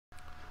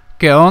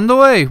Get on the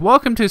way!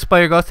 Welcome to this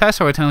player growth test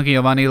where we're telling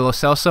Giovani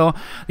Celso,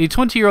 the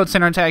 20-year-old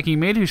center attacking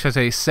mid who has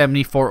a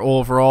 74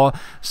 overall.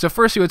 So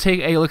first we will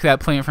take a look at that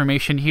play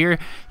information here.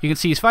 You can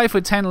see he's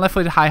 5'10",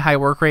 left-footed, high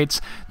work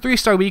rates,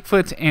 3-star weak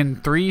foot,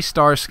 and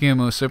 3-star skill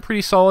moves. So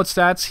pretty solid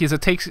stats. He has a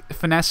takes,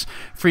 finesse,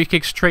 free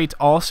kicks trait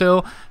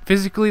also.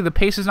 Physically, the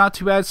pace is not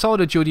too bad. Solid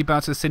agility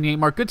bounce at the 78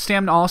 mark. Good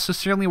stamina also.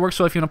 Certainly works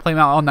well if you want to play him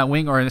out on that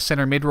wing or in a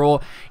center mid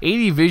role.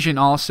 80 vision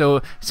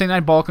also.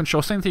 79 ball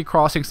control. 73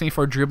 crossing.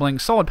 74 dribbling.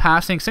 Solid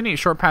passing. 78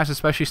 short pass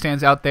especially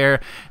stands out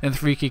there. And the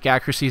free kick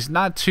accuracy is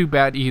not too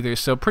bad either.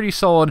 So pretty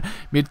solid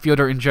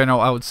midfielder in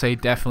general, I would say,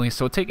 definitely.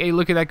 So take a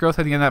look at that growth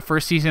at the end of that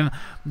first season.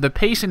 The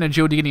pace and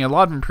agility getting a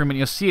lot of improvement.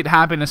 You'll see it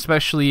happen,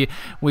 especially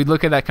when we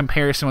look at that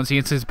comparison once he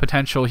hits his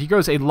potential. He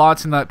grows a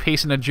lot in that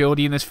pace and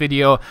agility in this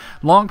video.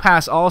 Long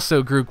pass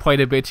also grew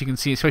quite a bit, you can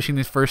see, especially in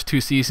these first two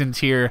seasons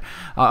here.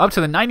 Up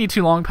to the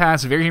 92 long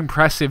pass, very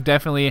impressive,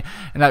 definitely.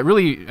 And that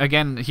really,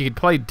 again, he could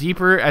play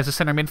deeper as a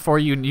center mid for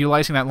you, and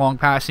utilizing that long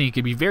passing, he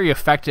could be very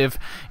effective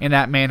in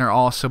that manner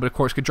also. But of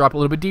course, could drop a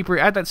little bit deeper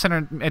at that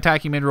center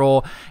attacking mid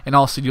role, and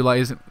also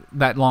utilize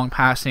that long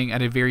passing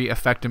at a very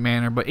effective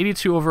manner. But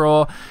 82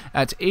 overall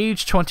at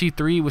age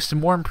 23 with some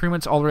more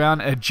improvements all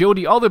around.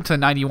 Agility all the way up to the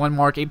 91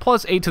 mark. A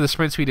 +8 to the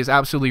sprint speed is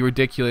absolutely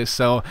ridiculous.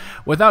 So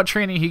without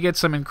training, he gets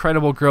some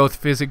incredible growth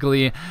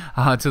physically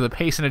to the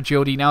pace and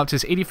agility. Now it's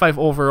his 85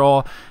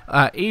 overall,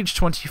 age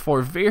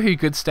 24. Very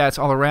good stats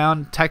all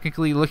around.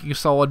 Technically looking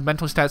solid.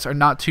 Mental stats are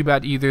not too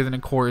bad either. Then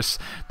of course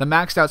the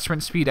maxed out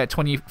sprint speed at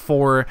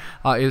 24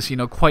 is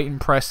quite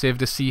impressive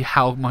to see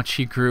how much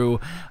he grew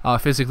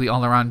physically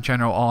all around in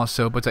general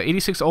also. But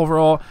 86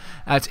 overall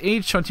at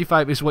age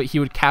 25 is what he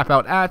would cap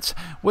out at,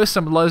 with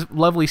some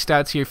lovely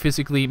stats here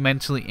physically,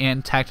 mentally,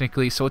 and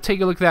technically. So we'll take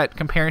a look at that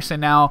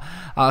comparison now.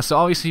 So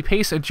obviously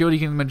pace, agility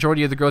getting the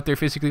majority of the growth there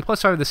physically,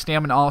 +5 the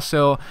stamina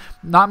also.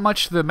 Not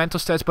much to the mental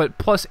stats, but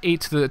 +8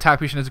 to the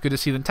attack vision is good to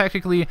see. Then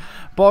technically,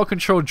 ball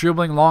control,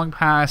 dribbling, long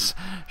pass,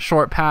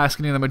 short pass,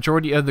 getting the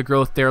majority of the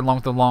growth there along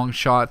with the long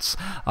shots.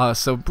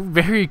 So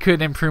very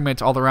good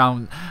improvement all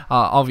around,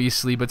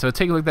 obviously. But so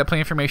take a look at that play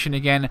information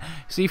again.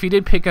 See if he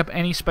did pick up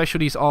any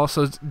specialties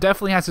also.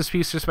 Definitely has a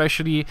speed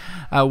specialty,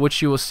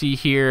 which you will see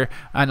here,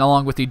 and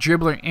along with the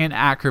dribbler and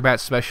acrobat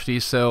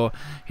specialties. So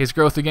his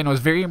growth again was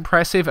very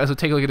impressive. As we'll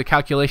take a look at the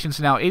calculations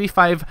now,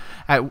 85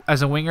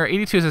 as a winger,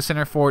 82 as a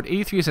center forward,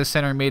 83 as a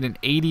center mid, and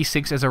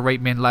 86 as a right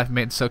mid, left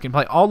mid. So can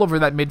play all over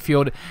that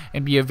midfield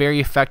and be a very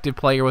effective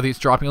player, whether he's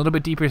dropping a little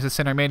bit deeper as a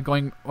center mid,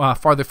 going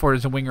farther forward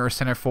as a winger or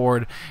center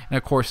forward. And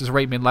of course his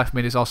right mid, left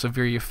mid is also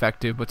very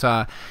effective. But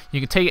you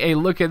can take a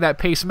look at that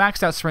pace,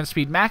 maxed out sprint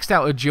speed, maxed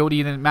out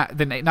agility, and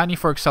then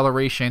 94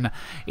 acceleration.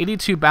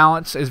 82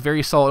 balance is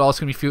very solid.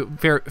 Also going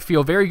to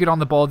feel very good on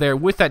the ball there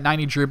with that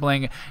 90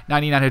 dribbling,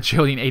 99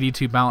 agility, and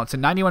 82 balance.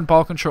 And 91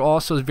 ball control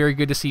also is very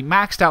good to see.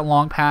 Maxed out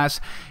long pass,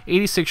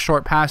 86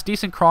 short pass,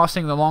 decent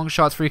crossing. The long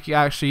shots, free kick,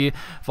 actually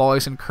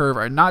volleys and curve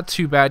are not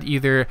too bad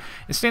either.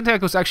 His stand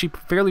tackle is actually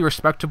fairly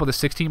respectable, the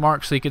 16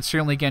 mark, so he could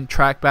certainly again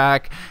track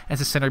back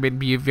as a center mid and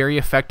be a very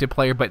effective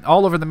player. But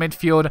all over the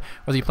midfield,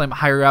 whether you play him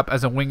higher up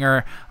as a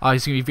winger,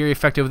 he's going to be very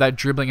effective with that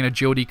dribbling and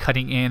agility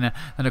cutting in.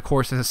 And of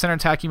course as a center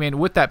attacking mid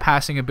with that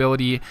passing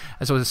ability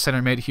as well as a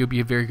center mid, he'll be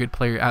a very good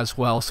player as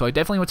well. So I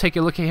definitely will take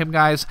a look at him,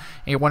 guys.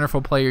 A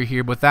wonderful player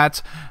here. With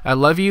that, I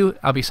love you.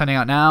 I'll be signing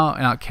out now,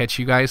 and I'll catch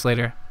you guys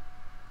later.